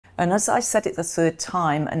And as I said it the third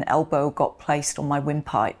time, an elbow got placed on my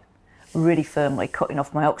windpipe, really firmly, cutting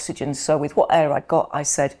off my oxygen. So with what air I got, I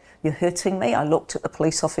said, "You're hurting me." I looked at the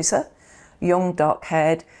police officer, young,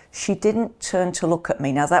 dark-haired. She didn't turn to look at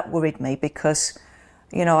me. Now that worried me because,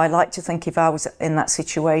 you know, I like to think if I was in that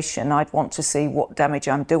situation, I'd want to see what damage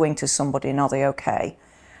I'm doing to somebody and are they okay?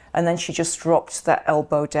 And then she just dropped that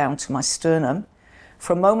elbow down to my sternum.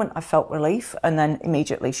 For a moment, I felt relief, and then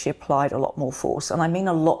immediately she applied a lot more force, and I mean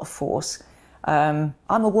a lot of force. I'm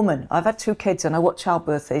a woman. I've had 2 kids. I know what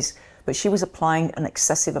childbirth is, but she was applying an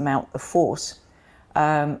excessive amount of force,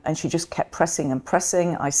 and she just kept pressing and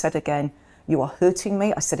pressing. I said again, "You are hurting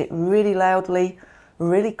me." I said it really loudly,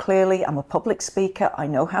 really clearly. I'm a public speaker. I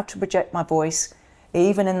know how to project my voice.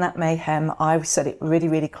 Even in that mayhem, I said it really,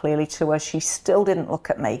 really clearly to her. She still didn't look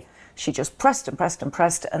at me. She just pressed and pressed and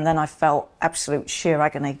pressed, and then I felt absolute sheer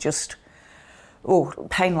agony, just,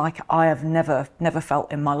 pain like I have never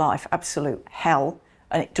felt in my life, absolute hell,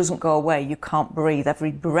 and it doesn't go away. You can't breathe.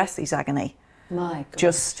 Every breath is agony. My God.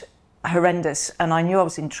 Just horrendous, and I knew I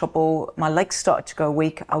was in trouble. My legs started to go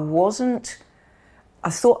weak. I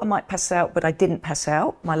thought I might pass out, but I didn't pass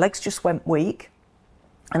out. My legs just went weak.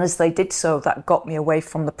 And as they did so, that got me away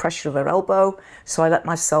from the pressure of her elbow. So I let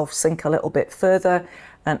myself sink a little bit further,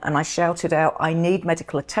 and I shouted out, "I need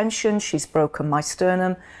medical attention. She's broken my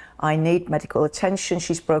sternum. I need medical attention.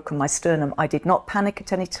 She's broken my sternum." I did not panic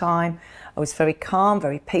at any time. I was very calm,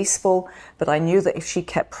 very peaceful, but I knew that if she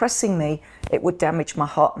kept pressing me, it would damage my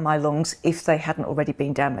heart and my lungs if they hadn't already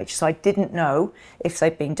been damaged. So I didn't know if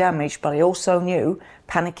they'd been damaged, but I also knew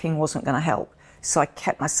panicking wasn't going to help. So I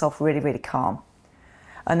kept myself really, really calm.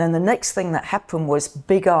 And then the next thing that happened was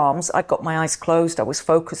big arms. I got my eyes closed. I was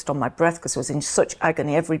focused on my breath because I was in such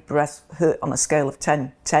agony. Every breath hurt on a scale of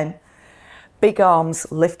 10. Big arms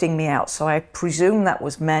lifting me out. So I presume that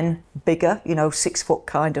was men, bigger, 6-foot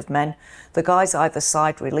kind of men. The guys either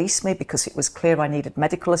side released me because it was clear I needed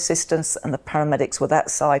medical assistance, and the paramedics were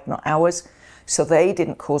that side, not ours. So they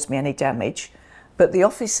didn't cause me any damage. But the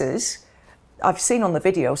officers, I've seen on the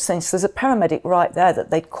video since, there's a paramedic right there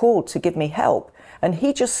that they'd called to give me help. And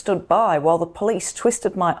he just stood by while the police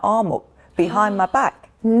twisted my arm up behind my back.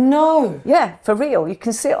 No. Yeah, for real. You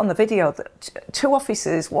can see it on the video that 2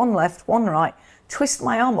 officers, one left, one right, twist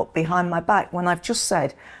my arm up behind my back when I've just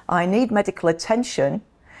said, "I need medical attention."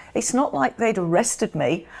 It's not like they'd arrested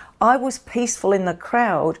me. I was peaceful in the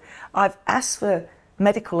crowd. I've asked for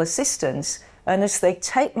medical assistance. And as they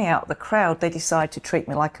take me out of the crowd, they decide to treat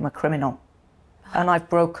me like I'm a criminal. And I've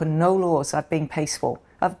broken no laws. I've been peaceful.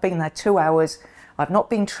 I've been there 2 hours. I've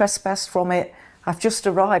not been trespassed from it. I've just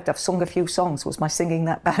arrived. I've sung a few songs. Was my singing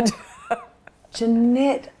that bad?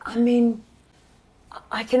 Jeanette, I mean,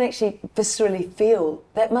 I can actually viscerally feel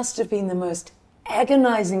that must have been the most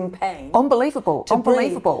agonizing pain. Unbelievable.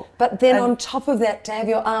 Unbelievable. Breathe. But then on top of that, to have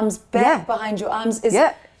your arms back behind your arms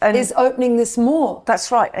is opening this more.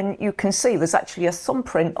 That's right. And you can see there's actually a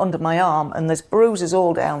thumbprint under my arm, and there's bruises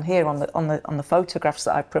all down here on the photographs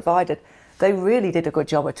that I've provided. They really did a good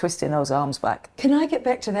job of twisting those arms back. Can I get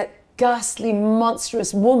back to that ghastly,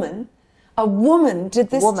 monstrous woman? A woman did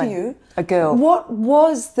this to you? A girl. What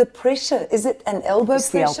was the pressure? Is it an elbow it's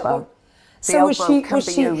pressure? The elbow. So was she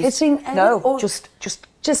hitting at No, it? Or just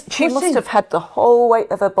pushing? She must have had the whole weight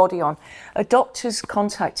of her body on. A doctor's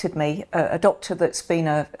contacted me, a doctor that's been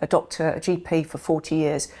a GP for 40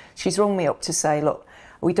 years. She's rung me up to say, "Look,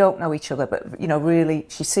 we don't know each other, but, really,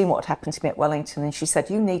 she's seen what happened to me at Wellington, and she said,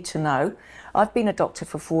 you need to know, I've been a doctor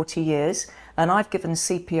for 40 years, and I've given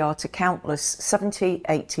CPR to countless 70,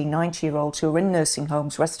 80, 90-year-olds who are in nursing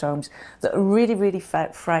homes, rest homes, that are really, really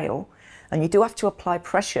frail, and you do have to apply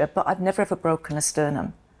pressure, but I've never ever broken a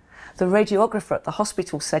sternum." The radiographer at the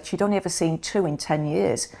hospital said she'd only ever seen 2 in 10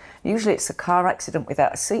 years. Usually it's a car accident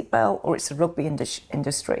without a seatbelt, or it's a rugby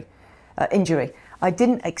injury. I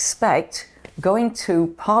didn't expect going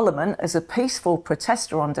to Parliament as a peaceful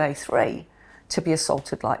protester on day 3 to be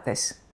assaulted like this.